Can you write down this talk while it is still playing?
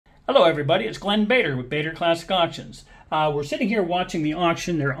Hello everybody, it's Glenn Bator with Bator Classic Auctions. We're sitting here watching the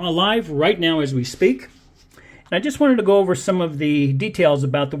auction. They're live right now as we speak. And I just wanted to go over some of the details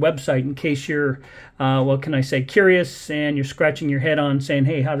about the website in case you're, what can I say, curious and you're scratching your head on saying,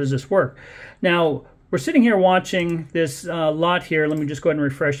 hey, how does this work? Now, we're sitting here watching this lot here. Let me just go ahead and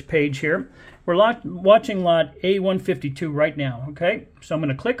refresh the page here. We're watching lot A152 right now, okay? So I'm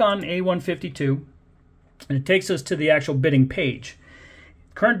going to click on A152 and it takes us to the actual bidding page.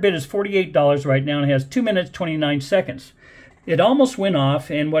 Current bid is $48 right now and it has 2 minutes 29 seconds. It almost went off,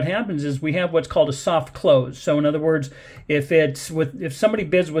 and what happens is we have what's called a soft close. So in other words, if somebody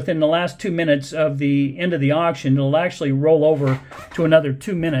bids within the last 2 minutes of the end of the auction, it'll actually roll over to another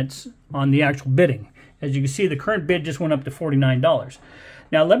 2 minutes on the actual bidding. As you can see, the current bid just went up to $49.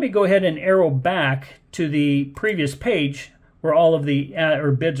 Now let me go ahead and arrow back to the previous page where all of the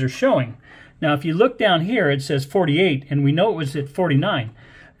bids are showing. Now if you look down here, it says 48, and we know it was at 49.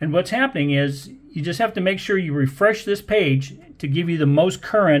 And what's happening is you just have to make sure you refresh this page to give you the most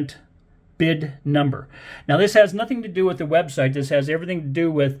current bid number. Now this has nothing to do with the website. This has everything to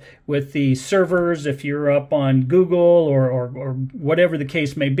do with the servers. If you're up on Google or whatever the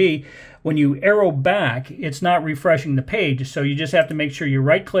case may be, when you arrow back, it's not refreshing the page. So you just have to make sure you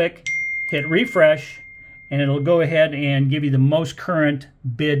right click, hit refresh, and it'll go ahead and give you the most current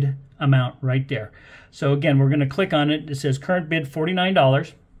bid amount right there. So again, we're going to click on it. It says current bid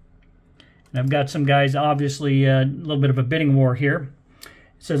 $49. And I've got some guys, obviously a little bit of a bidding war here. It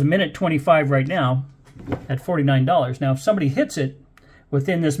says a minute 25 right now at $49. Now if somebody hits it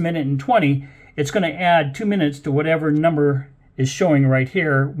within this minute and 20, it's going to add 2 minutes to whatever number is showing right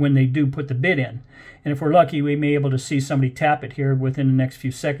here when they do put the bid in. And if we're lucky, we may be able to see somebody tap it here within the next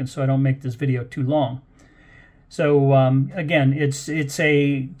few seconds, so I don't make this video too long. So again, it's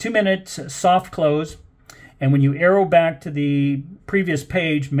a 2 minute soft close. And when you arrow back to the previous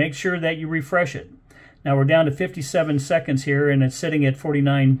page, make sure that you refresh it. Now we're down to 57 seconds here, and it's sitting at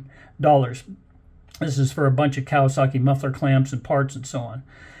 $49. This is for a bunch of Kawasaki muffler clamps and parts and so on.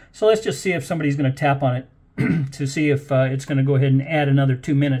 So let's just see if somebody's going to tap on it to see if it's going to go ahead and add another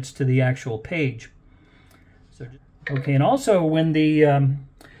 2 minutes to the actual page. So, okay, and also when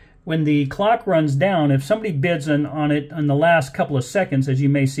the clock runs down, if somebody bids on it in the last couple of seconds, as you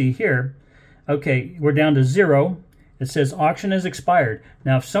may see here, okay, we're down to 0. It says auction has expired.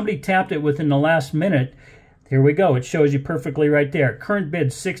 Now, if somebody tapped it within the last minute, here we go. It shows you perfectly right there. Current bid,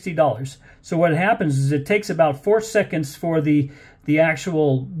 $60. So what happens is it takes about 4 seconds for the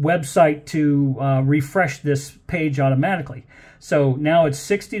actual website to refresh this page automatically. So now it's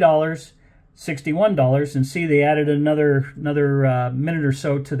 $60, $61, and see they added another minute or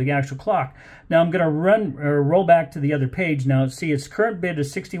so to the actual clock. Now I'm going to roll back to the other page now. See, its current bid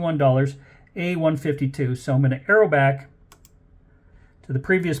is $61. A152. So I'm going to arrow back to the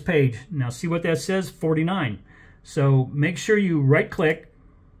previous page. Now see what that says? 49. So make sure you right click,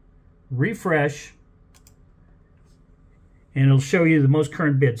 refresh, and it'll show you the most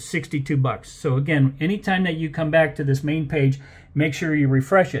current bid, $62. So again, anytime that you come back to this main page, make sure you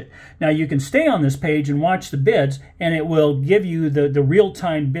refresh it. Now you can stay on this page and watch the bids, and it will give you the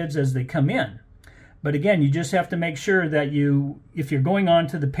real-time bids as they come in. But again, you just have to make sure that if you're going on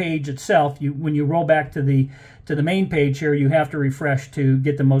to the page itself, when you roll back to the main page here, you have to refresh to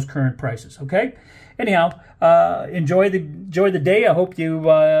get the most current prices. Okay. Anyhow, enjoy the day. I hope you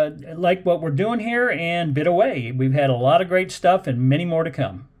like what we're doing here and bid away. We've had a lot of great stuff and many more to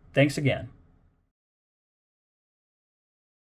come. Thanks again.